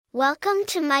Welcome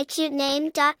to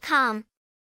mycutename.com.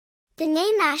 The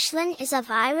name Ashlynn is of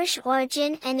Irish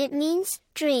origin and it means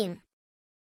dream.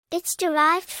 It's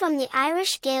derived from the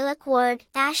Irish Gaelic word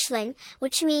Ashlynn,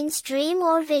 which means dream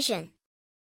or vision.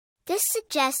 This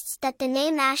suggests that the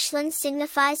name Ashlynn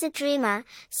signifies a dreamer,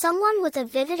 someone with a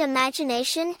vivid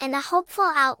imagination and a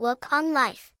hopeful outlook on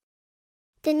life.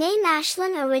 The name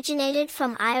Ashlynn originated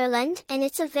from Ireland and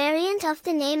it's a variant of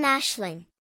the name Ashlynn.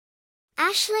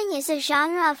 Aisling is a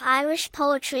genre of Irish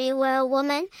poetry where a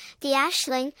woman, the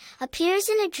Aisling, appears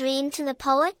in a dream to the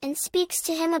poet and speaks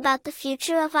to him about the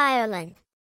future of Ireland.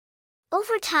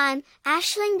 Over time,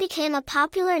 Aisling became a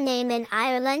popular name in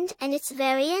Ireland and its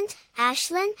variant,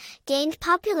 Ashlynn, gained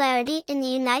popularity in the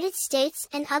United States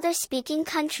and other speaking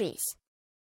countries.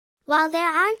 While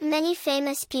there aren't many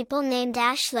famous people named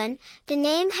Ashlynn, the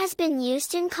name has been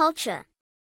used in culture.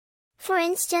 For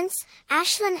instance,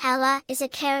 Ashlynn Ella is a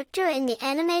character in the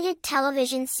animated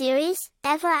television series,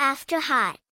 Ever After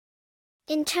High.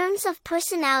 In terms of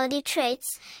personality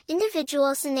traits,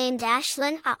 individuals named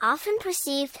Ashlynn are often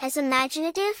perceived as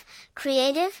imaginative,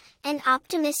 creative, and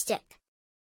optimistic.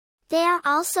 They are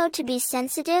also to be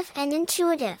sensitive and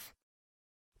intuitive.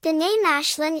 The name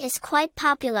Ashlynn is quite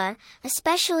popular,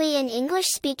 especially in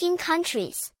English-speaking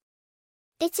countries.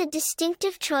 It's a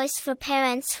distinctive choice for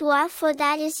parents who are for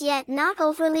that is yet not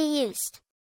overly used.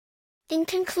 In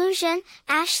conclusion,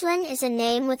 Ashlynn is a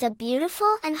name with a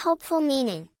beautiful and hopeful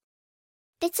meaning.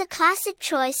 It's a classic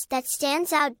choice that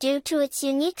stands out due to its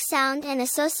unique sound and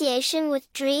association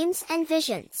with dreams and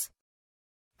visions.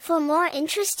 For more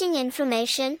interesting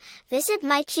information, visit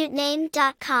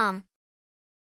mycutename.com.